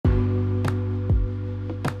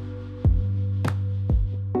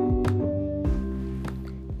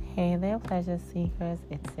there, pleasure seekers.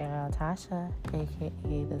 It's your girl Tasha, aka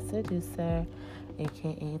the seducer,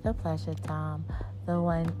 aka the pleasure dom, the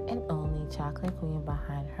one and only chocolate queen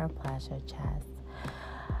behind her pleasure chest.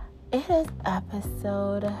 It is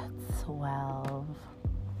episode 12.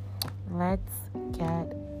 Let's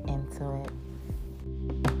get into it.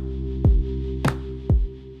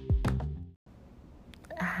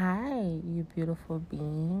 Hi, you beautiful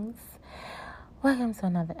beings. Welcome to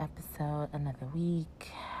another episode, another week.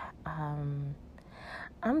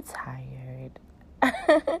 I'm tired.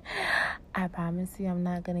 I promise you I'm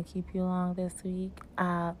not going to keep you long this week.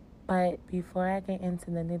 But before I get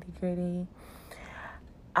into the nitty-gritty,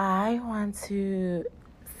 I want to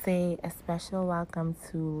say a special welcome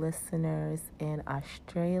to listeners in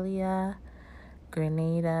Australia,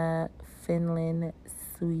 Grenada, Finland,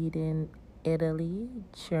 Sweden, Italy,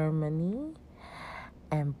 Germany,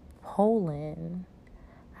 and Poland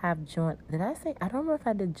have joined. Did I say? I don't remember if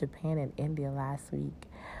I did Japan and India last week,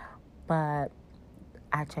 but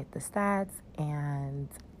I checked the stats and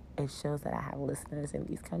it shows that I have listeners in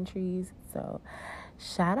these countries. So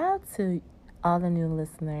shout out to all the new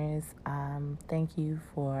listeners. Thank you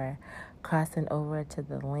for crossing over to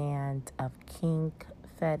the land of kink,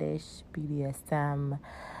 fetish, BDSM,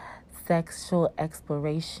 sexual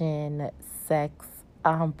exploration, sex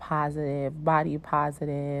positive, body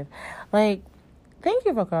positive. Like, thank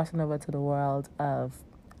you for crossing over to the world of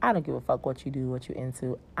I don't give a fuck what you do, what you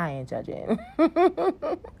into. I ain't judging.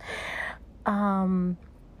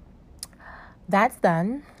 That's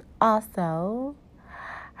done. Also,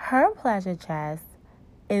 her pleasure chest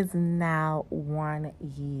is now 1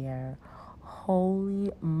 year.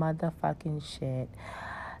 Holy motherfucking shit.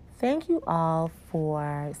 Thank you all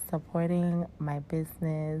for supporting my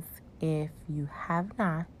business. If you have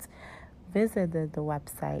not visited the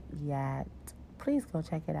website yet, please go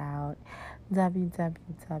check it out.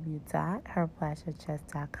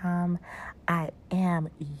 www.herpleasurechest.com. I am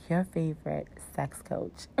your favorite sex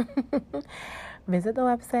coach. Visit the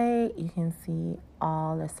website. You can see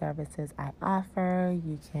all the services I offer.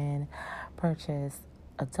 You can purchase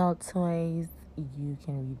adult toys. You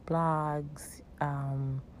can read blogs.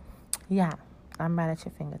 Yeah, I'm right at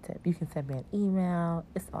your fingertip. You can send me an email.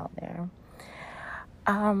 It's all there.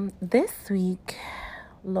 This week,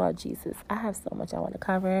 Lord Jesus, I have so much I want to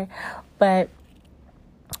cover, but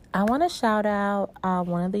I want to shout out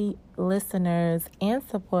one of the listeners and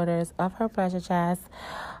supporters of Her Pleasure Chest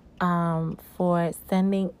for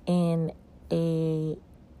sending in a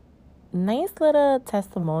nice little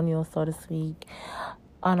testimonial, so to speak,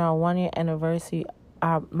 on our 1 year anniversary.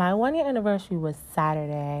 My 1 year anniversary was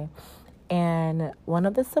Saturday, and one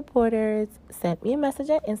of the supporters sent me a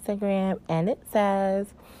message on Instagram, and it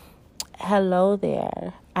says, "Hello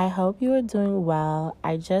there. I hope you are doing well.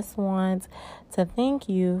 I just want to thank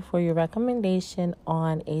you for your recommendation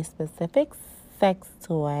on a specific sex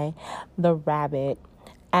toy, the rabbit.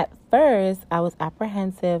 At first, I was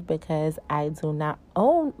apprehensive because I do not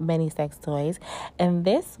own many sex toys, and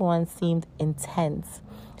this one seemed intense.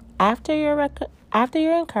 After your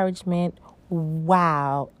encouragement,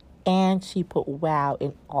 wow." And she put wow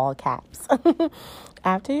in all caps.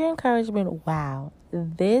 After your encouragement, wow.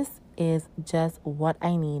 This is just what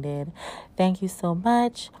I needed. Thank you so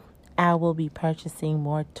much. I will be purchasing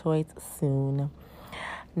more toys soon.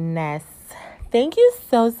 Ness. Thank you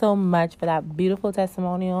so much for that beautiful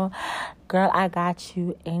testimonial. Girl, I got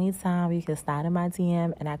you anytime. You can slide in my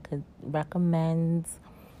DM and I could recommend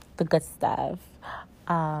the good stuff.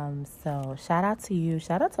 So shout out to you.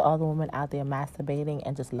 Shout out to all the women out there masturbating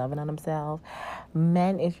and just loving on themselves.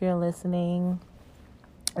 Men, if you're listening,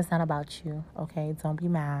 it's not about you, okay? Don't be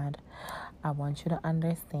mad. I want you to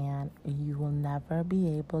understand you will never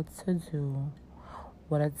be able to do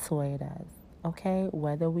what a toy does, okay?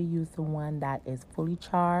 Whether we use the one that is fully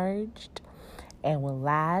charged and will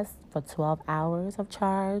last for 12 hours of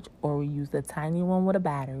charge, or we use the tiny one with a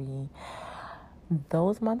battery,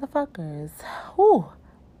 those motherfuckers,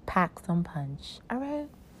 pack some punch, all right?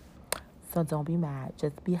 So don't be mad.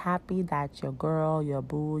 Just be happy that your girl, your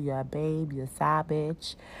boo, your babe, your side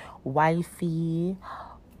bitch, wifey,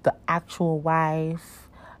 the actual wife,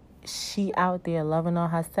 she out there loving on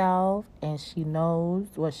herself and she knows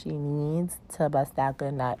what she needs to bust that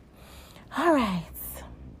good nut. All right.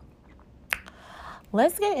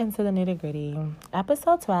 Let's get into the nitty-gritty.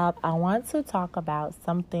 Episode 12, I want to talk about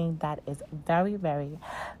something that is very, very,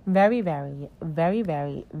 very, very, very,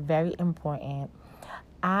 very, very important.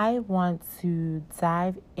 I want to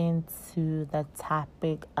dive into the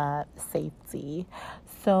topic of safety.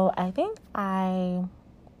 So I think I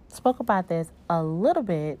spoke about this a little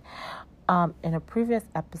bit in a previous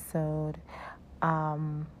episode.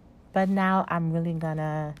 But now I'm really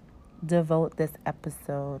gonna devote this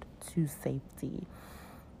episode to safety.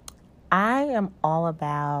 I am all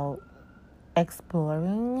about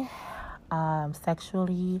exploring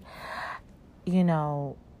sexually, you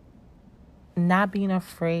know, not being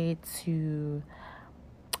afraid to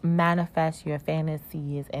manifest your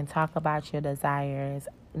fantasies and talk about your desires.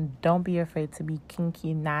 Don't be afraid to be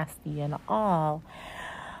kinky, nasty, and all.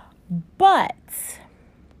 But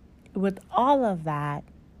with all of that,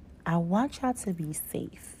 I want y'all to be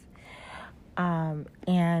safe.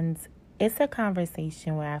 And it's a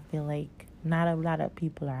conversation where I feel like not a lot of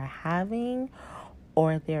people are having,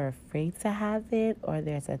 or they're afraid to have it, or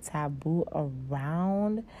there's a taboo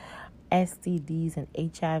around STDs and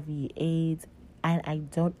HIV/AIDS, and I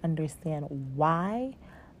don't understand why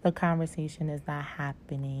the conversation is not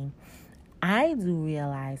happening. I do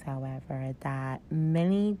realize, however, that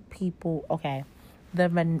many people, the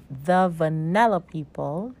vanilla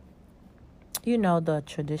people, the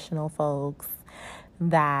traditional folks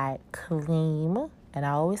that claim, and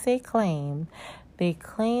I always say claim, they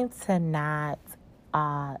claim to not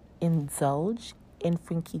indulge in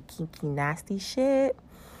freaky, kinky, nasty shit.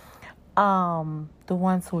 The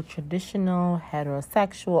ones who are traditional,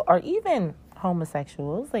 heterosexual, or even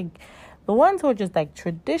homosexuals, like the ones who are just like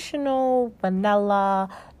traditional, vanilla,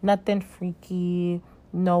 nothing freaky,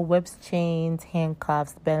 no whips, chains,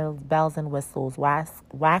 handcuffs, bells and whistles, wax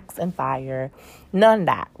and fire, none of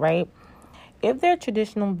that, right? If they're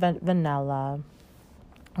traditional vanilla,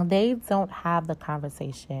 they don't have the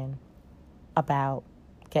conversation about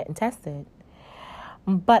getting tested.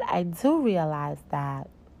 But I do realize that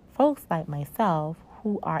folks like myself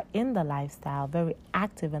who are in the lifestyle, very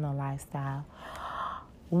active in the lifestyle,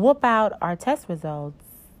 whoop out our test results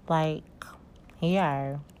like,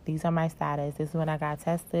 here, these are my status. This is when I got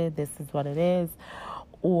tested. This is what it is.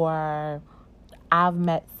 Or I've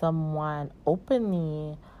met someone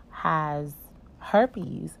openly has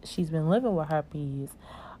herpes. She's been living with herpes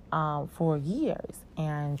for years.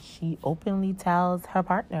 And she openly tells her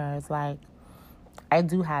partners, like, I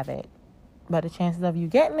do have it. But the chances of you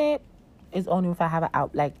getting it is only if I have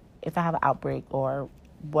an outbreak or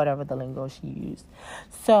whatever the lingo she used.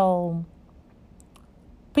 So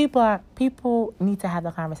people need to have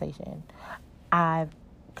the conversation. I've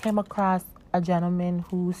came across a gentleman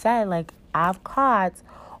who said, like, I've caught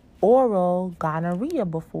oral gonorrhea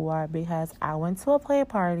before because I went to a play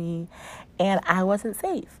party and I wasn't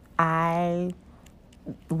safe. I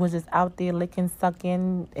was just out there licking,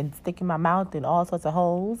 sucking, and sticking my mouth in all sorts of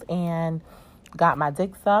holes and got my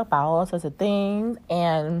dick sucked by all sorts of things,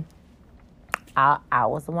 and I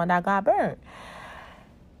was the one that got burned.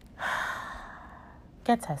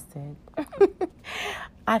 Get tested.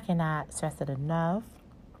 I cannot stress it enough.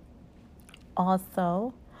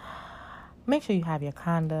 Also, make sure you have your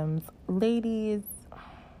condoms. Ladies,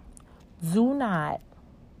 do not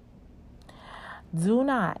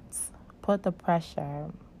put the pressure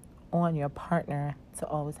on your partner to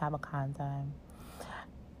always have a condom.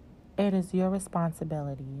 It is your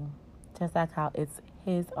responsibility, just like how it's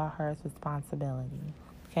his or her responsibility,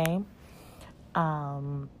 okay?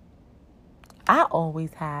 I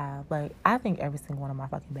always have, like, I think every single one of my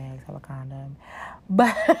fucking bags have a condom.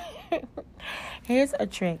 But here's a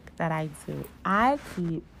trick that I do. I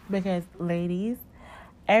keep, because ladies,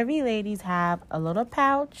 every ladies have a little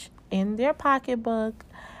pouch in their pocketbook,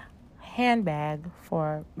 handbag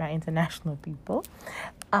for my international people,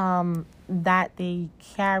 that they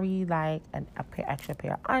carry, like extra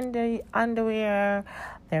pair of underwear,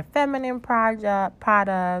 their feminine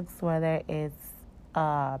products, whether it's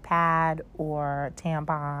a pad or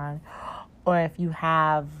tampon, or if you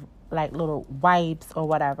have like little wipes or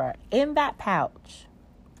whatever in that pouch.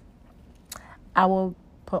 I will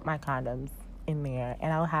put my condoms in there,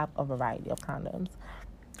 and I'll have a variety of condoms.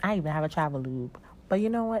 I even have a travel lube. But you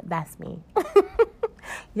know what? That's me.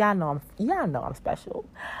 Y'all know I'm special.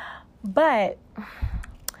 But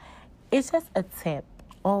it's just a tip.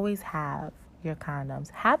 Always have your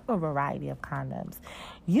condoms. Have a variety of condoms.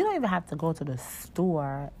 You don't even have to go to the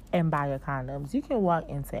store and buy your condoms. You can walk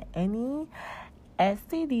into any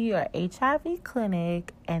STD or HIV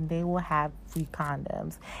clinic and they will have free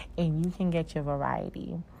condoms. And you can get your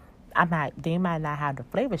variety. They might not have the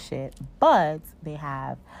flavor shit, but they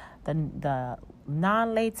have the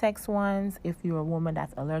non-latex ones if you're a woman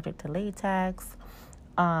that's allergic to latex.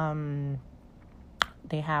 They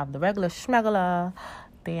have the regular schmegula.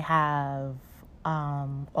 They have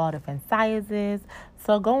all different sizes.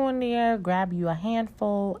 So go in there, grab you a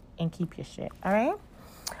handful, and keep your shit. All right?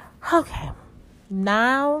 Okay.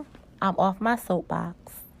 Now I'm off my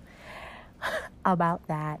soapbox about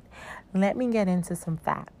that. Let me get into some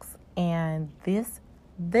facts. And this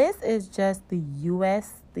is just the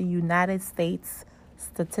United States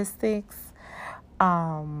statistics.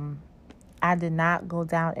 I did not go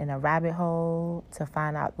down in a rabbit hole to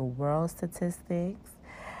find out the world statistics.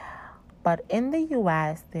 But in the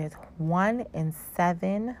US, there's 1 in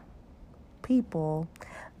 7 people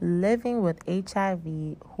living with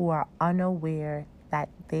HIV who are unaware that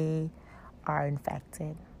they are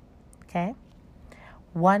infected. Okay?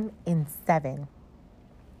 1 in 7.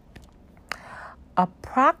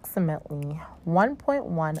 Approximately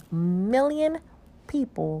 1.1 million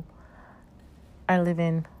people are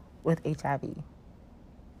living with HIV.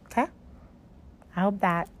 Okay? I hope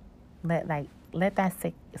that let that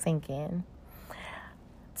sink in.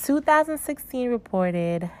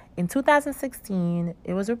 2016,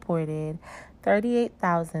 it was reported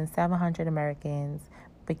 38,700 Americans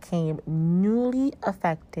became newly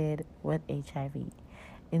affected with HIV.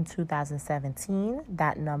 In 2017,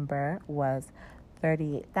 that number was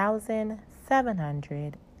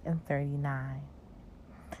 38,739.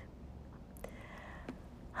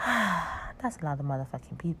 That's a lot of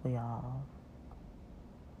motherfucking people, y'all.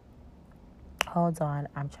 Hold on.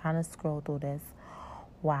 I'm trying to scroll through this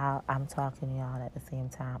while I'm talking to y'all at the same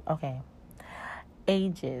time. Okay.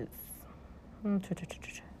 Ages.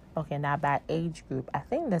 Okay, now by age group. I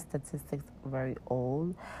think the statistics are very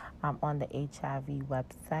old. On the HIV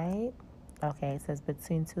website. Okay, it says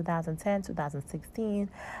between 2010 and 2016,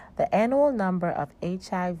 the annual number of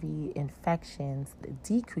HIV infections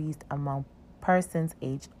decreased among persons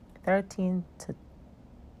aged between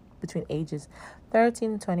ages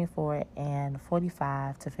 13 to 24 and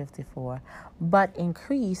 45 to 54, but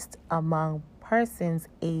increased among persons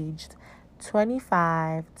aged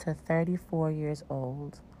 25 to 34 years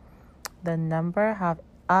old. The number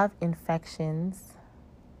of infections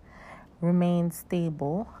remained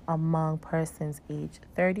stable among persons aged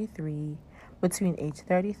between age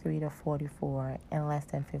 33 to 44 and less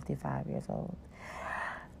than 55 years old.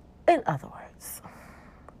 In other words,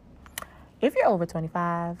 if you're over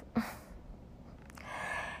 25,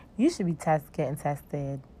 you should be getting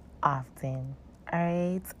tested often. All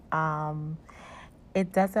right.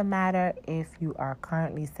 It doesn't matter if you are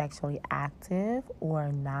currently sexually active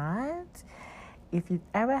or not. If you've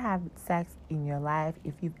ever had sex in your life,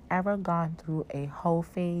 if you've ever gone through a hoe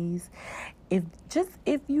phase, if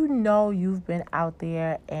you know you've been out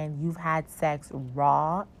there and you've had sex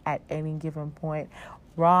raw at any given point,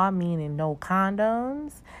 raw meaning no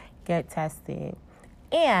condoms, get tested.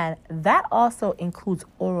 And that also includes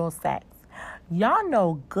oral sex. Y'all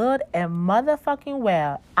know good and motherfucking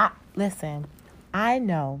well. I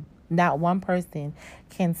know not one person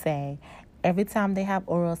can say every time they have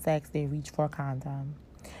oral sex, they reach for a condom.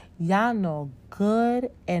 Y'all know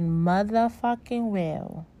good and motherfucking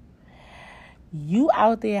well. You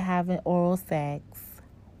out there having oral sex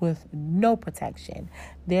with no protection.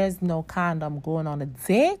 There's no condom going on the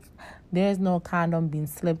dick. There's no condom being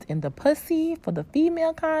slipped in the pussy for the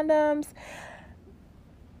female condoms.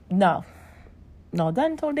 No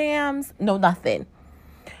dental dams. No nothing.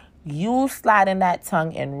 You sliding that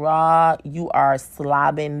tongue in raw, you are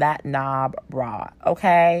slobbing that knob raw,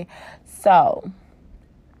 okay? So,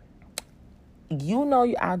 you know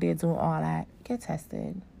you're out there doing all that. Get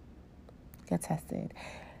tested.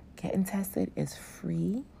 Getting tested is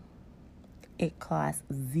free. It costs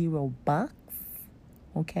 $0,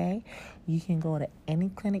 okay? You can go to any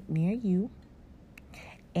clinic near you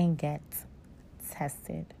and get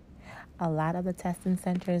tested. A lot of the testing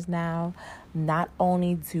centers now not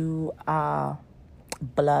only do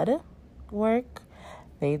blood work,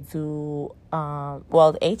 they do,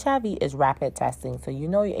 the HIV is rapid testing, so you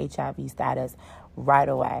know your HIV status right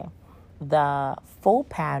away. The full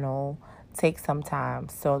panel takes some time,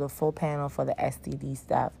 so the full panel for the STD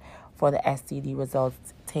stuff, for the STD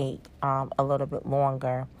results take a little bit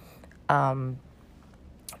longer,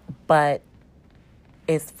 but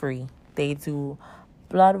it's free. They do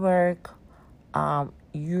blood work,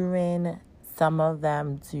 urine. Some of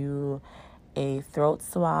them do a throat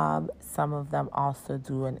swab. Some of them also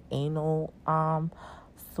do an anal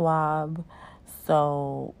swab.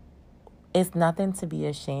 So it's nothing to be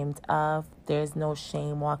ashamed of. There's no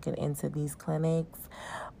shame walking into these clinics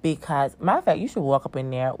because, matter of fact, you should walk up in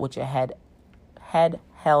there with your head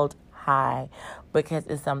held high because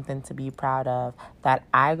it's something to be proud of. That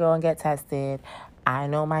I go and get tested. I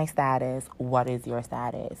know my status. What is your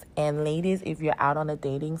status? And ladies, if you're out on the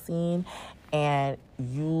dating scene and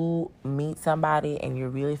you meet somebody and you're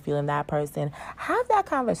really feeling that person, have that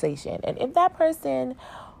conversation. And if that person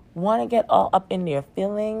want to get all up in their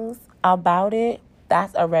feelings about it,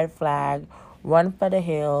 that's a red flag run for the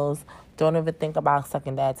hills. Don't even think about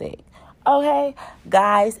sucking that dick. Okay,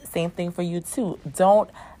 guys, same thing for you too.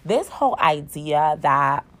 This whole idea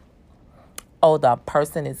that, oh, the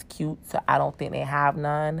person is cute, so I don't think they have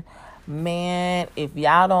none. Man, if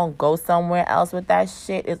y'all don't go somewhere else with that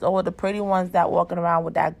shit, it's all the pretty ones that walking around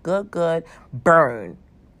with that good burn.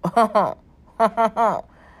 Cut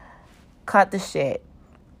the shit.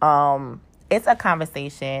 It's a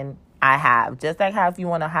conversation I have. Just like how if you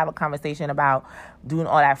want to have a conversation about doing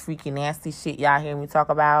all that freaky nasty shit y'all hear me talk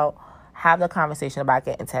about, have the conversation about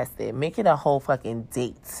getting tested. Make it a whole fucking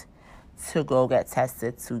date to go get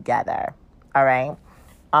tested together. All right?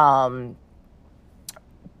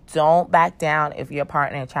 Don't back down if your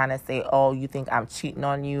partner trying to say, oh, you think I'm cheating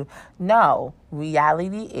on you. No.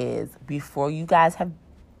 Reality is, before you guys have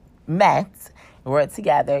met, worked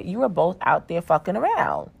together, you were both out there fucking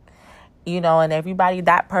around. And everybody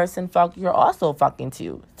that person fuck, you're also fucking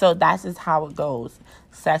too. So that's just how it goes.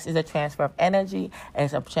 Sex is a transfer of energy.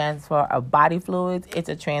 It's a transfer of body fluids. It's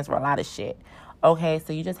a transfer of a lot of shit. Okay,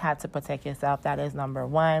 so you just have to protect yourself. That is number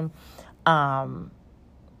one.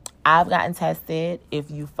 I've gotten tested.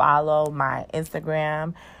 If you follow my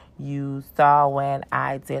Instagram, you saw when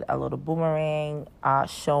I did a little boomerang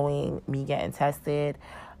showing me getting tested.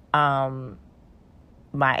 My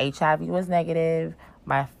HIV was negative.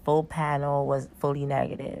 My full panel was fully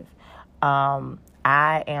negative.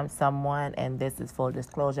 I am someone, and this is full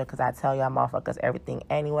disclosure because I tell y'all motherfuckers everything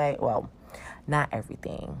anyway. Well, not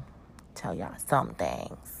everything. Tell y'all some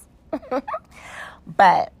things.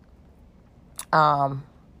 But, and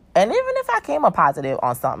even if I came up positive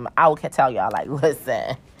on something, I would tell y'all, like,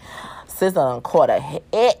 listen, sister done caught a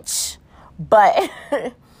itch. But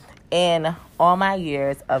in all my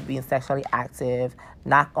years of being sexually active,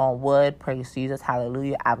 knock on wood, praise Jesus,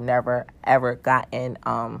 hallelujah, I've never, ever gotten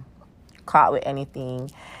caught with anything.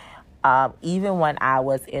 Even when I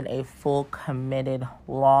was in a full committed,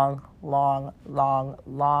 long,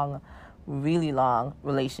 really long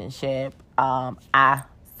relationship, I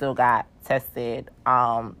still got tested.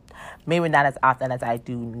 Maybe not as often as I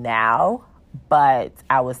do now, but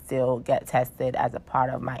I would still get tested as a part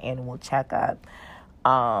of my annual checkup.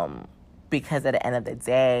 Because at the end of the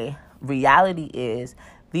day, reality is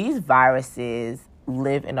these viruses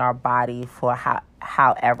live in our body for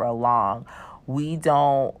however long. We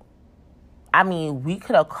could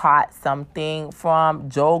have caught something from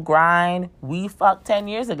Joe Grind. We fucked 10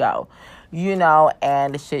 years ago,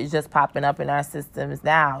 and the shit is just popping up in our systems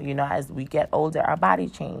now. As we get older, our body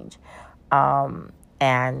change.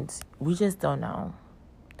 And we just don't know.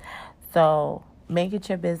 So make it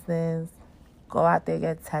your business. Go out there,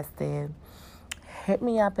 get tested. Hit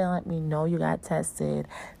me up and let me know you got tested.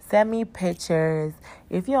 Send me pictures.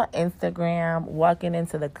 If you're on Instagram, walking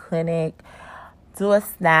into the clinic, do a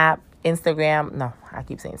snap, Instagram. No, I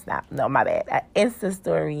keep saying snap. No, my bad. An Insta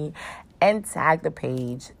story and tag the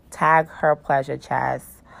page. Tag Her Pleasure Chest.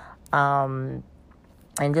 And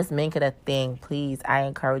just make it a thing. Please, I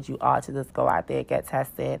encourage you all to just go out there and get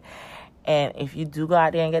tested. And if you do go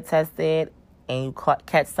out there and get tested and you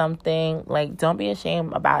catch something, like, don't be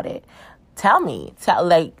ashamed about it. Tell me,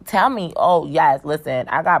 oh, yes, listen,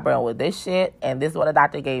 I got burned with this shit, and this is what the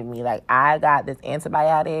doctor gave me. Like, I got this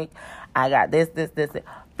antibiotic, I got this,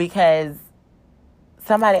 because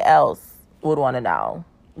somebody else would want to know.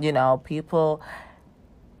 People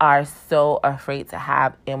are so afraid to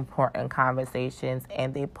have important conversations,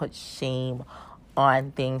 and they put shame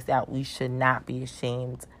on things that we should not be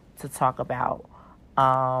ashamed to talk about.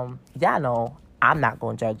 Y'all know I'm not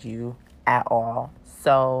going to judge you at all.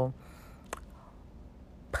 So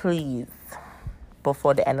please,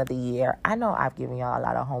 before the end of the year, I know I've given y'all a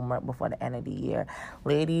lot of homework before the end of the year.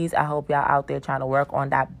 Ladies, I hope y'all out there trying to work on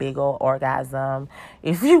that big old orgasm.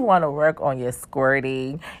 If you want to work on your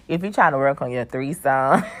squirting, if you're trying to work on your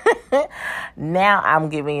threesome, now I'm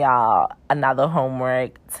giving y'all another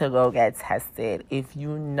homework to go get tested. If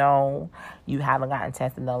you know you haven't gotten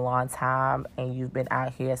tested in a long time and you've been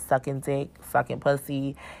out here sucking dick, fucking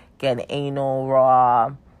pussy, getting anal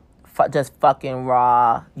raw, just fucking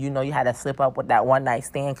raw. You had to slip up with that one night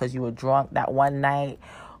stand because you were drunk that one night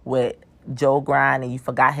with Joe Grind and you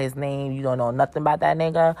forgot his name. You don't know nothing about that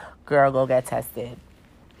nigga. Girl, go get tested.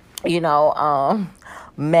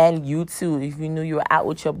 Men, you too. If you knew you were out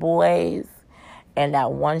with your boys and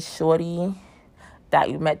that one shorty that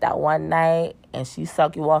you met that one night and she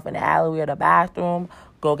sucked you off in the alleyway or the bathroom,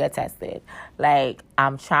 go get tested. Like, I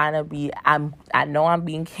know I'm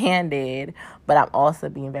being candid, but I'm also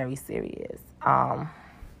being very serious.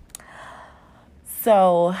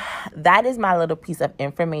 So that is my little piece of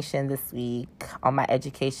information this week on my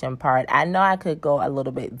education part. I know I could go a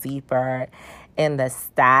little bit deeper in the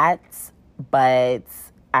stats, but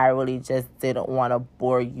I really just didn't want to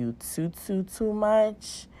bore you too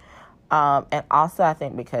much. And also I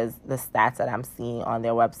think because the stats that I'm seeing on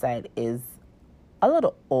their website is a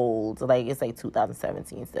little old, like it's like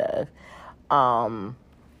 2017 stuff. But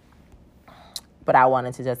I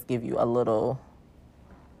wanted to just give you a little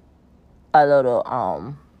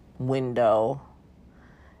window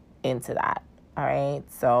into that. All right.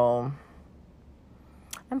 So,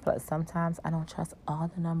 and plus sometimes I don't trust all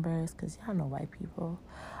the numbers because y'all know white people.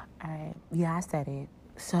 All right. Yeah, I said it.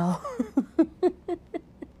 So,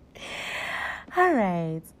 all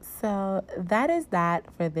right. So that is that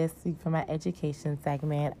for this week for my education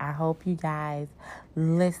segment. I hope you guys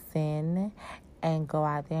listen and go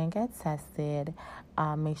out there and get tested.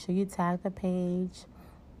 Make sure you tag the page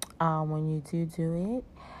when you do it.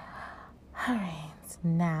 All right,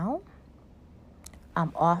 now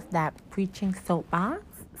I'm off that preaching soapbox,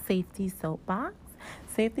 safety soapbox.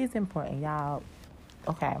 Safety is important, y'all.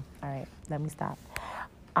 Okay, all right, let me stop.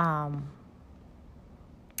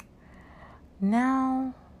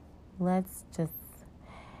 Now let's just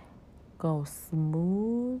go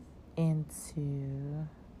smooth into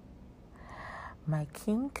my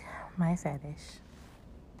kink, my fetish.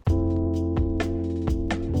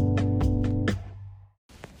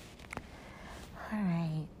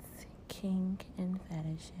 Alright, kink and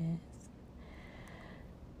fetishes.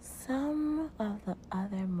 Some of the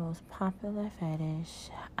other most popular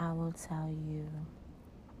fetish, I will tell you,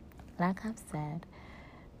 like I've said,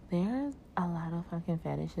 there's a lot of fucking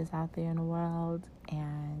fetishes out there in the world,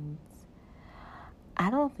 and I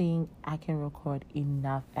don't think I can record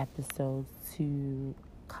enough episodes to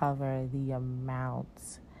cover the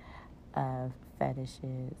amount of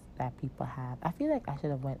fetishes that people have. I feel like I should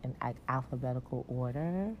have went in like alphabetical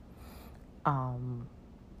order to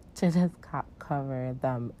just cover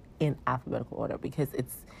them in alphabetical order because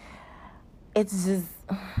it's just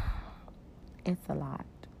it's a lot.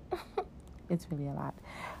 It's really a lot.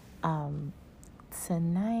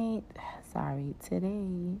 Today,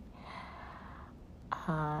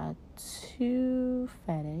 two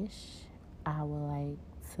fetish I would like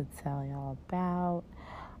to tell y'all about.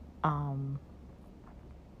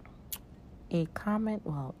 A common,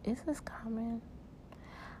 well, is this common?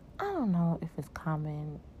 I don't know if it's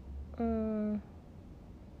common.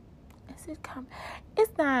 Is it common?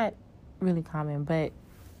 It's not really common, but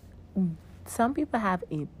some people have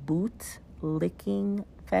a boot licking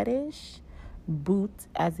fetish. Boot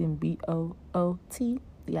as in BOOT.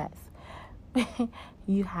 Yes.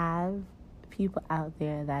 You have people out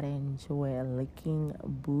there that enjoy licking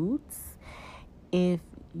boots. If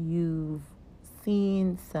you've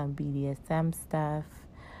seen some BDSM stuff,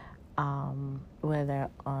 whether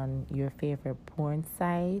on your favorite porn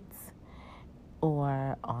sites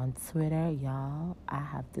or on Twitter, y'all, I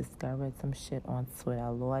have discovered some shit on Twitter,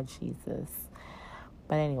 Lord Jesus.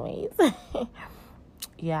 But anyways,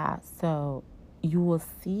 yeah, so you will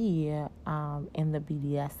see in the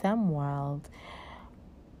BDSM world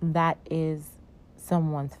that is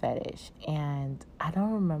someone's fetish. And I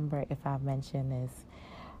don't remember if I mentioned this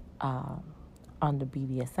on the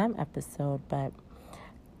BDSM episode, but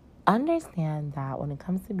understand that when it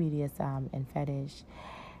comes to BDSM and fetish,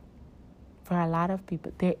 for a lot of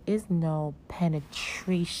people, there is no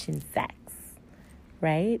penetration sex,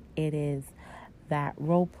 right? It is that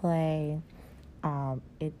role play.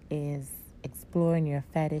 It is exploring your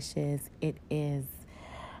fetishes. It is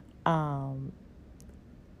the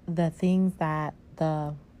things that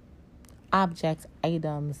the objects,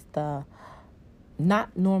 items, the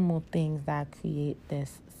not normal things that create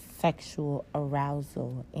this sexual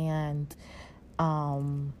arousal. And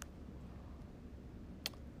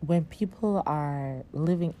when people are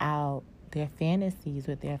living out their fantasies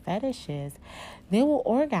with their fetishes, they will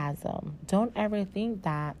orgasm. Don't ever think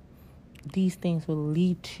that these things will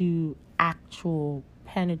lead to actual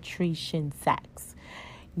penetration sex.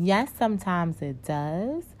 Yes, sometimes it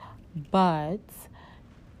does, but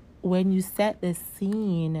when you set the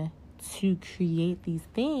scene to create these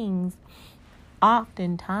things,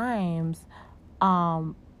 oftentimes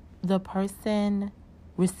the person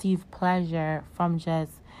receives pleasure from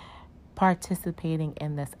just participating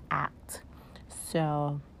in this act.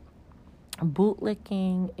 So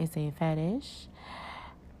bootlicking is a fetish.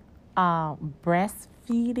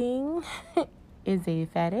 Breastfeeding is a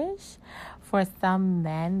fetish. For some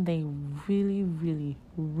men, they really, really,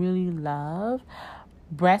 really love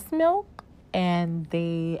breast milk, and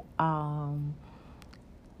they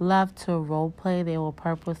love to role play. They will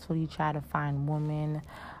purposefully try to find women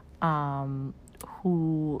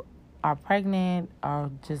who are pregnant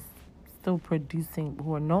or just still producing,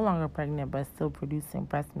 who are no longer pregnant but still producing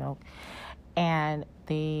breast milk, and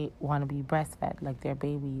they want to be breastfed like their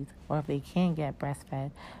babies, or if they can't get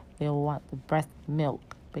breastfed, they'll want the breast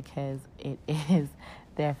milk because it is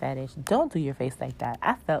their fetish. Don't do your face like that.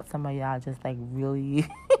 I felt some of y'all just like really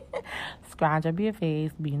scrounge up your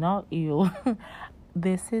face, being all ew.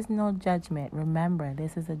 This is no judgment. Remember,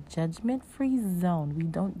 this is a judgment-free zone. We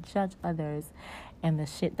don't judge others and the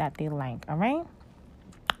shit that they like, all right?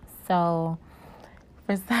 So,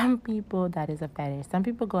 for some people, that is a fetish. Some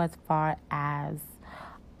people go as far as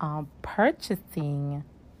purchasing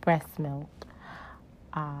breast milk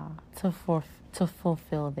to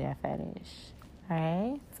fulfill their fetish, all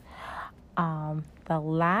right? The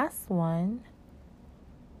last one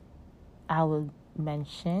I will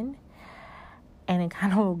mention, and it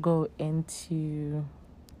kind of will go into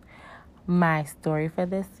my story for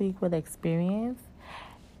this week with experience,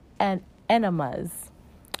 and enemas.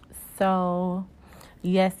 So,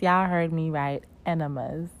 yes, y'all heard me right,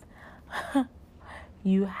 enemas.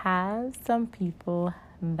 You have some people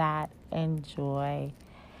that enjoy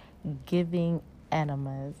giving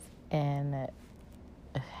enemas, and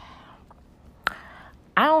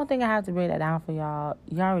I don't think I have to break that down for y'all.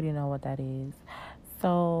 Y'all already know what that is.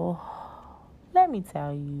 So, let me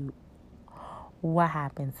tell you what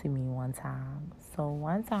happened to me one time. So,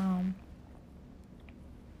 one time,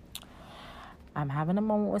 I'm having a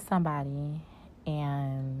moment with somebody,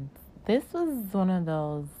 and this was one of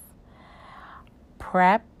those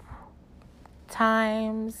prep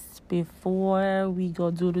times before we go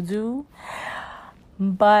do.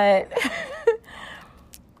 But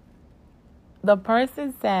the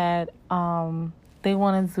person said they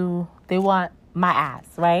want my ass,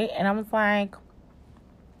 right? And I was like,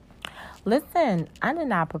 listen, I did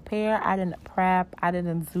not prepare, I didn't prep, I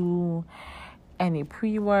didn't do any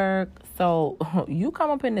pre-work. So you come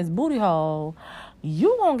up in this booty hole,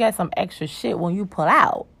 you gonna get some extra shit when you pull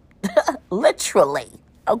out. Literally.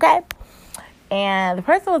 Okay? And the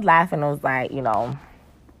person was laughing and was like,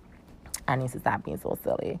 I need to stop being so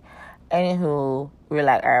silly. Anywho, we were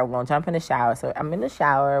like, all right, we're gonna jump in the shower. So I'm in the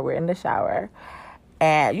shower, we're in the shower.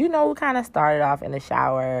 And we kind of started off in the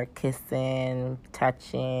shower, kissing,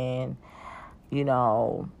 touching,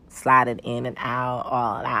 sliding in and out,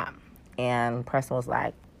 all of that. And the person was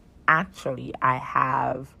like, actually, I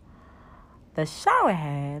have the shower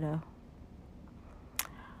head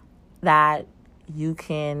that you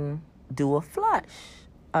can do a flush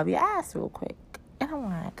of your ass real quick. And I'm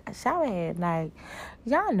like, a shower head? Like,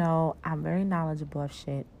 y'all know I'm very knowledgeable of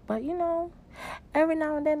shit. But, every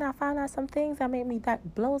now and then I find out some things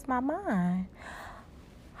that blows my mind.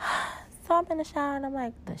 So I'm in the shower and I'm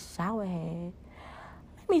like, the shower head?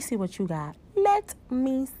 Let me see what you got. Let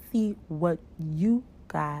me see what you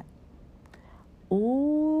got.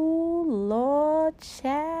 Ooh, Lord,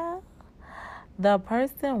 child. The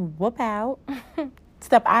person whoop out,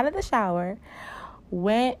 step out of the shower,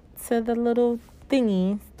 went to the little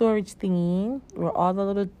storage thingy, where all the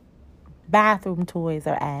little bathroom toys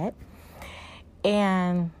are at,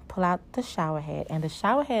 and pull out the shower head. And the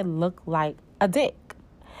shower head looked like a dick,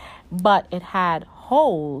 but it had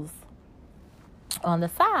holes on the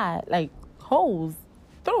side, like holes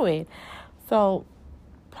through it. So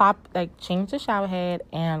change the shower head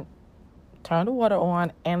and turn the water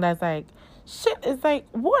on, and that's like, shit, it's like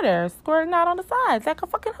water squirting out on the sides like a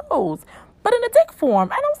fucking hose, but in a dick form.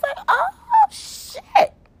 And I was like, oh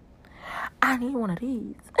shit, I need one of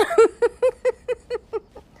these.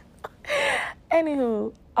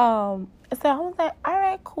 Anywho, so I was like, all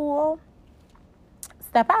right, cool,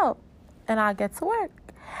 step out and I'll get to work.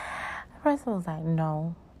 The person was like,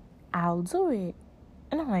 no, I'll do it.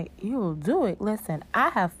 And I'm like, you'll do it? Listen, I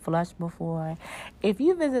have flushed before. If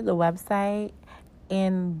you visit the website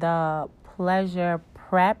in the Pleasure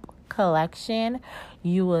Prep collection,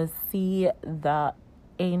 you will see the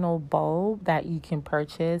anal bulb that you can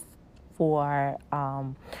purchase for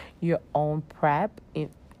your own prep if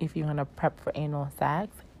you're going to prep for anal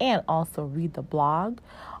sex, and also read the blog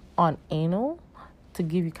on anal to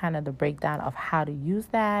give you kind of the breakdown of how to use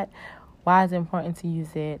that, why it's important to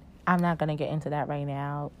use it. I'm not going to get into that right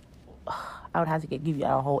now. I would have to give you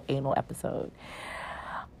a whole anal episode.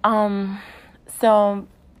 So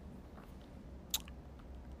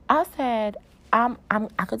I said, I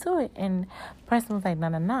could do it. And the person was like,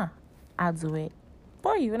 no, I'll do it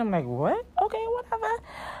for you. And I'm like, what? Okay, whatever.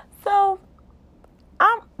 So,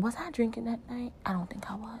 was I drinking that night? I don't think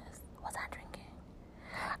I was. Was I drinking?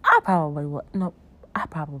 I probably was. No, I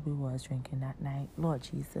probably was drinking that night. Lord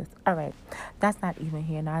Jesus. All right. That's not even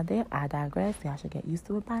here nor there. I digress. Y'all should get used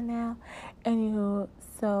to it by now. Anywho,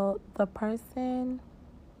 so the person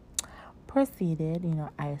proceeded,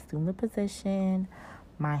 I assumed the position,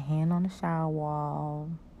 my hand on the shower wall,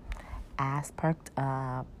 ass perked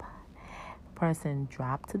up. Person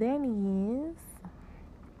dropped to their knees,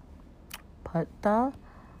 put the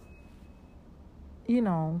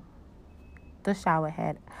shower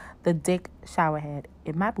head, the dick shower head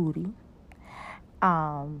in my booty,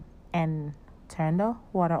 and turned the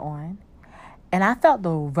water on. And I felt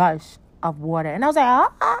the rush of water. And I was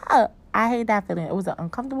like, I hate that feeling. It was an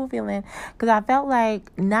uncomfortable feeling because I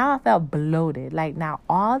felt bloated. Like now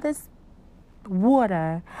all this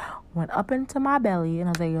water went up into my belly and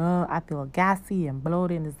I was like, I feel gassy and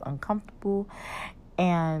bloated and it's uncomfortable.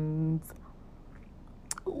 And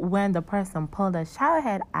when the person pulled the shower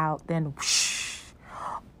head out, then whoosh,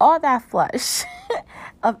 all that flush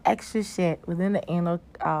of extra shit within the anal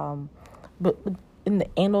in the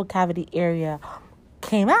anal cavity area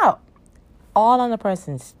came out, all on the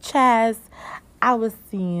person's chest. I was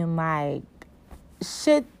seeing like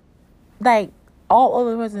shit like all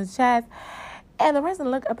over the person's chest, and the person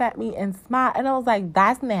looked up at me and smiled, and I was like,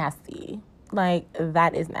 that's nasty. Like,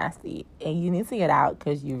 that is nasty, and you need to get out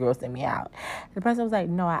because you're grossing me out. The person was like,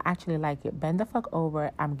 no, I actually like it. Bend the fuck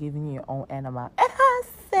over. I'm giving you your own enema. And I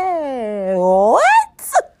said,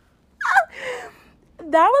 what?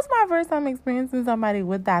 That was my first time experiencing somebody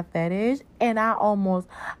with that fetish, and I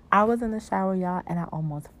was in the shower, y'all, and I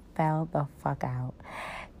almost fell the fuck out.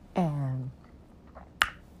 And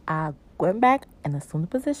I went back and assumed the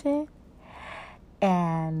position,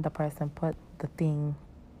 and the person put the dick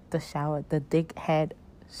shower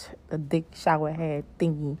head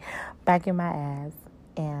thingy back in my ass,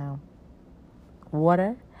 and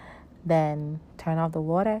water, then turn off the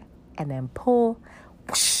water, and then pull,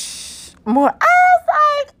 whoosh, more. I was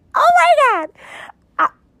like, oh my God.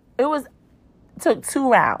 Took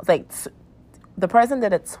 2 rounds. Like, the person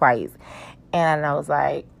did it twice, and I was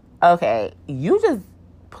like, okay, you just,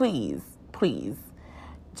 please,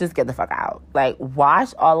 just get the fuck out. Like,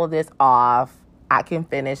 wash all of this off. I can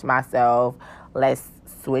finish myself. Let's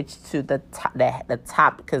switch to the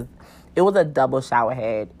top, because it was a double shower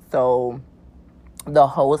head. So the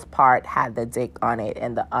hose part had the dick on it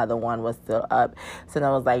and the other one was still up. So then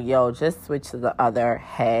I was like, yo, just switch to the other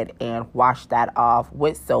head and wash that off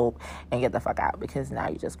with soap and get the fuck out, because now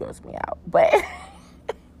you just grossed me out. But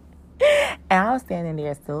and I was standing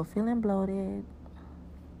there still feeling bloated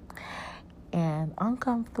and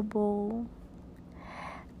uncomfortable.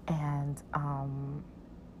 And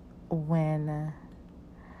when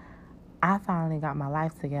I finally got my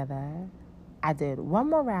life together, I did one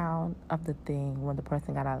more round of the thing when the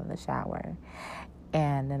person got out of the shower.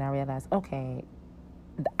 And then I realized, okay,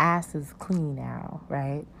 the ass is clean now,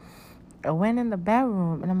 right? I went in the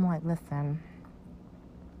bedroom and I'm like, listen,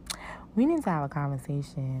 we need to have a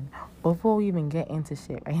conversation before we even get into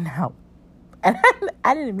shit right now. And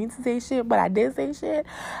I didn't mean to say shit, but I did say shit.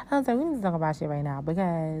 I was like, we need to talk about shit right now,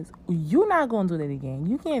 because you're not going to do that again.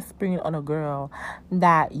 You can't spring it on a girl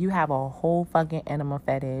that you have a whole fucking enema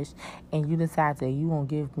fetish and you decide that you won't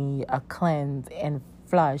give me a cleanse and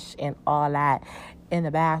flush and all that in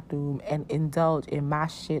the bathroom and indulge in my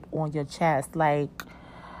shit on your chest. Like,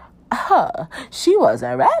 she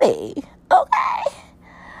wasn't ready. Okay.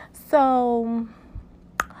 So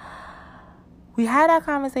we had that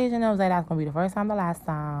conversation. I was like, that's going to be the first time, the last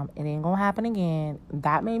time. It ain't going to happen again.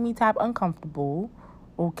 That made me type uncomfortable.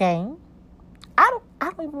 Okay? I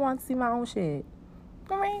don't even want to see my own shit.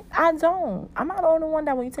 All right? I don't. I'm not the only one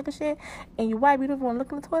that when you take a shit and you wipe beautiful and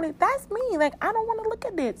look in the toilet, that's me. Like, I don't want to look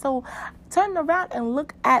at it. So turn around and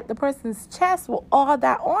look at the person's chest with all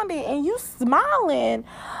that on it and you smiling.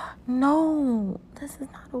 No, this is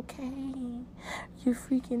not okay. You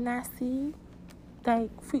freaking nasty. Like,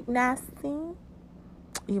 freak nasty.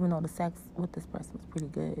 Even though the sex with this person was pretty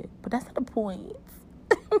good. But that's not the point.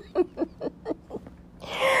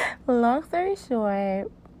 Long story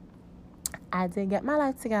short, I did get my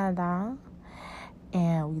life together.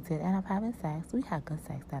 And we did end up having sex. We had good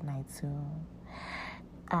sex that night, too.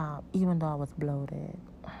 Even though I was bloated.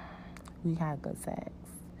 We had good sex.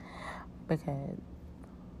 Because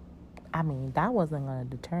that wasn't going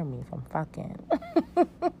to deter me from fucking.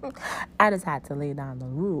 I just had to lay down the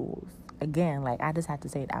rules. Again, like, I just had to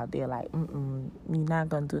say it out there, like, you're not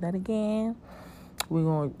going to do that again. We're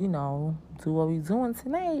going to, do what we're doing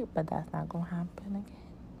tonight, but that's not going to happen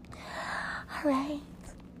again. All right.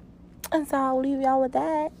 And so I'll leave y'all with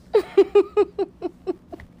that.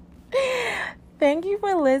 Thank you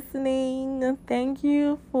for listening. Thank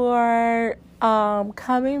you for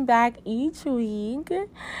coming back each week.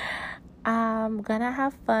 I'm gonna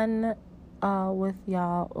have fun with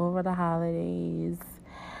y'all over the holidays.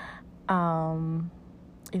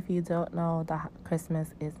 If you don't know,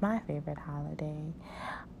 Christmas is my favorite holiday.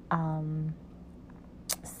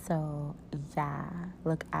 So yeah,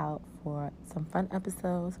 look out for some fun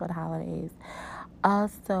episodes for the holidays.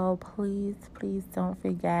 Also, please don't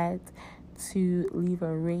forget to leave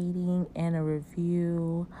a rating and a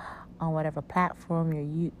review on whatever platform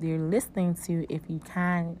you're listening to. If you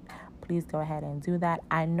can, please go ahead and do that.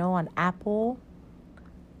 I know on Apple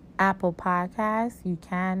Podcasts, you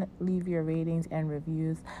can leave your ratings and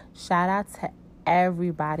reviews. Shout out to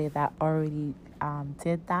everybody that already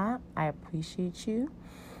did that. I appreciate you.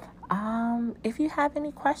 If you have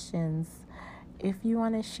any questions, if you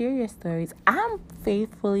want to share your stories, I'm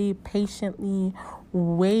patiently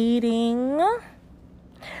waiting.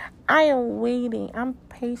 I am waiting. I'm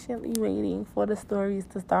patiently waiting for the stories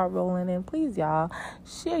to start rolling in. Please, y'all,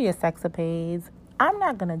 share your sexapades. I'm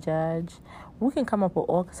not going to judge. We can come up with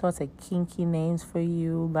all sorts of kinky names for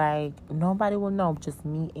you. Like, nobody will know. Just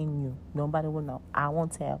me and you. Nobody will know. I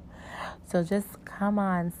won't tell. So just come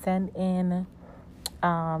on. Send in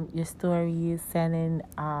your stories. Send in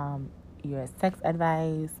your sex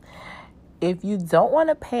advice. If you don't want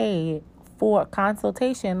to pay for a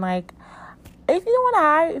consultation, like, if you don't want to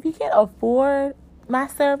hire, if you can't afford my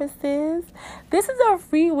services, this is a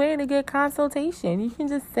free way to get consultation. You can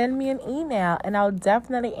just send me an email and I'll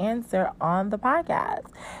definitely answer on the podcast.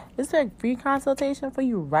 This is a free consultation for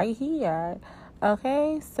you right here.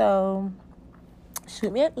 Okay, so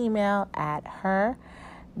shoot me an email at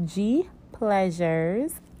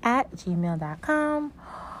hergpleasures@gmail.com.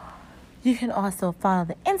 You can also follow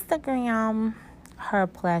the Instagram, Her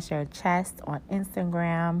Pleasure Chest on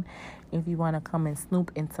Instagram. If you want to come and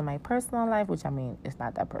snoop into my personal life, which, I mean, it's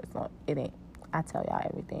not that personal. It ain't. I tell y'all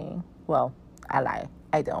everything. Well, I lie.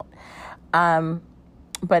 I don't.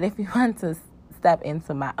 But if you want to step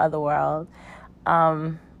into my other world,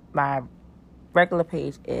 my regular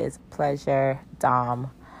page is Pleasure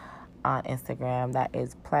Dom on Instagram. That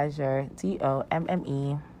is Pleasure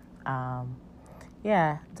DOMME.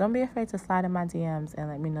 Yeah, don't be afraid to slide in my DMs and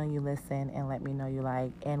let me know you listen and let me know you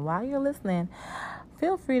like. And while you're listening,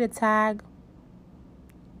 feel free to tag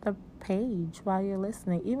the page while you're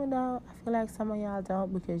listening, even though I feel like some of y'all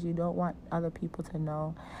don't, because you don't want other people to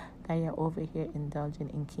know that you're over here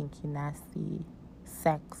indulging in kinky, nasty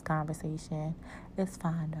sex conversation. It's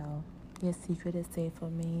fine, though. Your secret is safe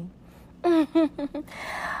for me.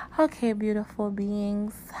 Okay, beautiful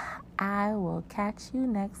beings. I will catch you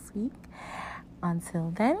next week. Until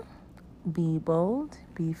then, be bold,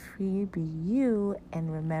 be free, be you,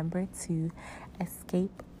 and remember to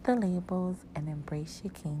escape the labels and embrace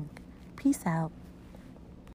your kink. Peace out.